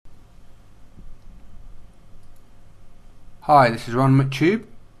Hi, this is ronMctube.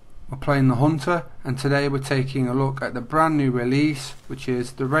 We're playing the Hunter, and today we're taking a look at the brand new release, which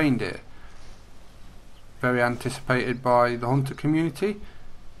is the Reindeer. Very anticipated by the Hunter community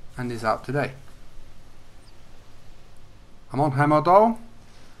and is out today. I'm on Hemmeldal.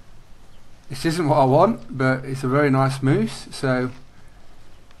 This isn't what I want, but it's a very nice moose, so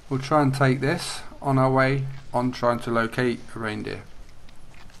we'll try and take this on our way on trying to locate a reindeer.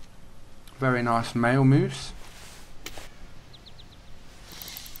 Very nice male moose.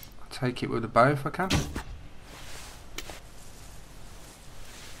 Take it with a bow if I can.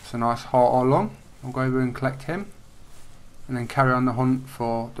 It's a nice heart all along. I'll go over and collect him and then carry on the hunt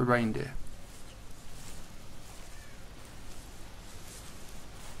for the reindeer.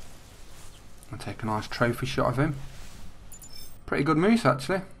 I'll take a nice trophy shot of him. Pretty good moose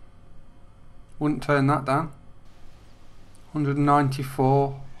actually. Wouldn't turn that down.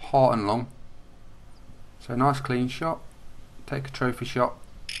 194 heart and long. So nice clean shot. Take a trophy shot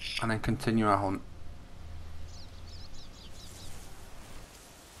and then continue our hunt.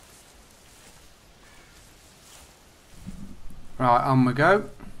 Right, on we go.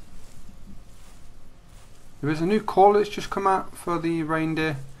 There is a new call that's just come out for the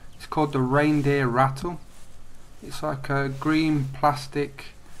reindeer. It's called the Reindeer rattle. It's like a green plastic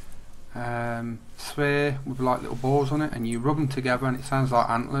sphere with like little balls on it, and you rub them together and it sounds like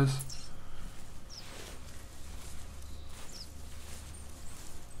antlers.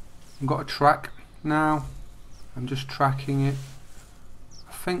 I've got a track now. I'm just tracking it.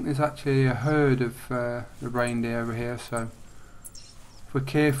 I think there's actually a herd of the reindeer over here, so if we're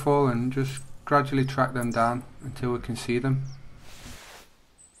careful and just gradually track them down until we can see them.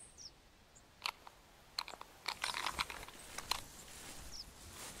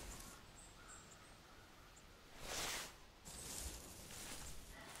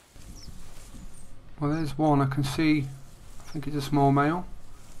 Well, there's one I can see. I think it's a small male.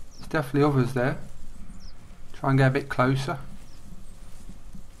 There's definitely others there. Try and get a bit closer.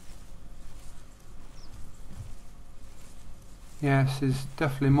 Yes, there's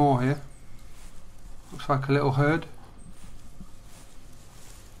definitely more here. Looks like a little herd.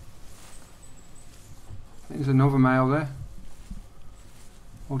 I think there's another male there.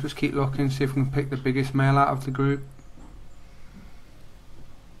 We'll just keep looking, see if we can pick the biggest male out of the group.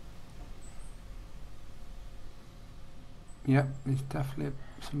 Yep, there's definitely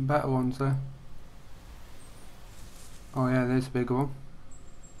some better ones there. Oh yeah, there's a bigger one.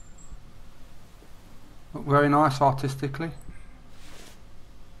 Look very nice artistically.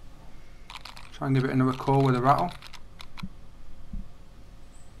 Try and give it another call with a rattle.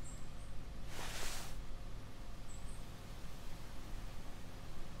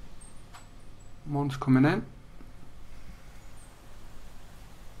 One's coming in.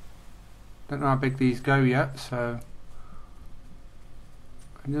 Don't know how big these go yet, so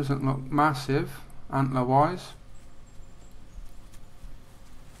it doesn't look massive antler wise.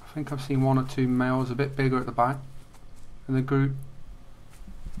 I think I've seen one or two males a bit bigger at the back in the group.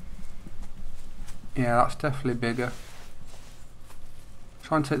 Yeah, that's definitely bigger.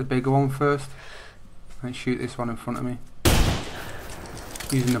 Try and take the bigger one first and shoot this one in front of me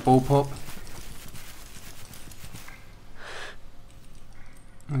using the bullpup.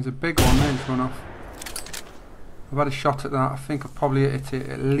 There's a big one there, just run off. I've had a shot at that. I think I've probably hit it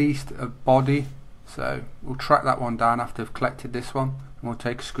at least a body, so we'll track that one down after I've collected this one and we'll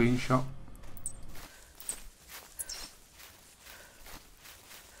take a screenshot.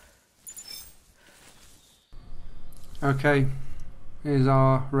 Okay, here's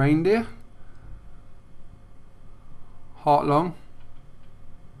our reindeer. Heart long.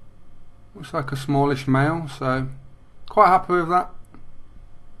 Looks like a smallish male, so quite happy with that.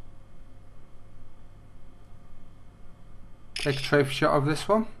 Take a trophy shot of this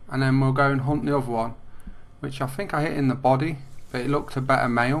one and then we'll go and hunt the other one, which I think I hit in the body, but it looked a better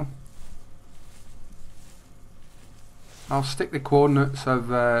male. I'll stick the coordinates of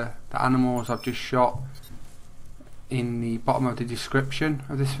the animals I've just shot in the bottom of the description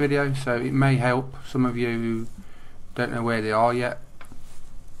of this video, so it may help some of you who don't know where they are yet.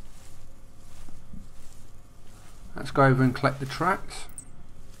 Let's go over and collect the tracks.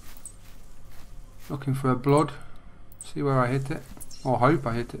 Looking for a blood. See where I hit it, or hope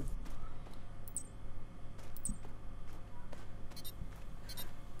I hit it.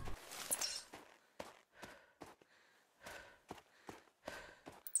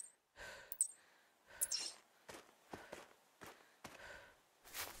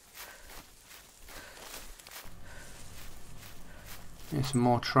 Here's some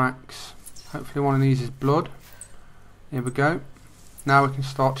more tracks. Hopefully one of these is blood. Here we go. Now we can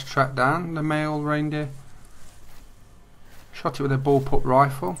start to track down the male reindeer. Shot it with a bullpup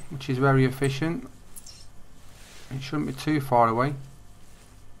rifle, which is very efficient. It shouldn't be too far away.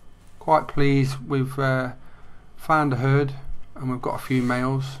 Quite pleased we've found a herd, and we've got a few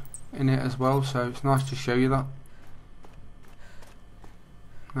males in it as well, so it's nice to show you that.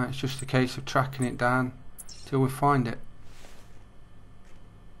 Now it's just a case of tracking it down till we find it.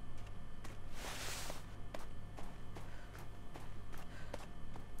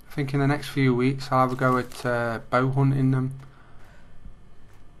 I think in the next few weeks I'll have a go at bow hunting them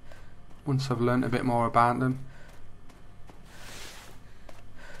once I've learnt a bit more about them.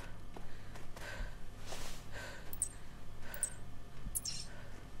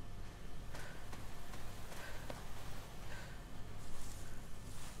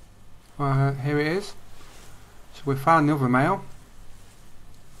 Here it is. So we found the other male.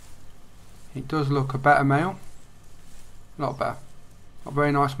 It does look a better male, a lot better. Got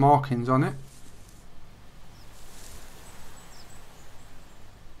very nice markings on it.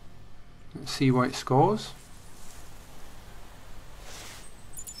 Let's see what it scores.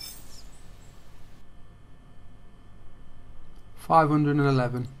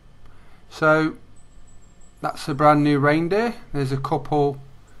 .511. So that's a brand new reindeer. There's a couple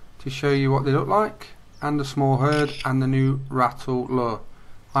to show you what they look like, and a small herd, and the new rattle lure.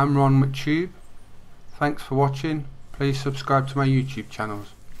 I'm ronMctube. Thanks for watching. Please subscribe to my YouTube channels.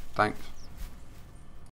 Thanks.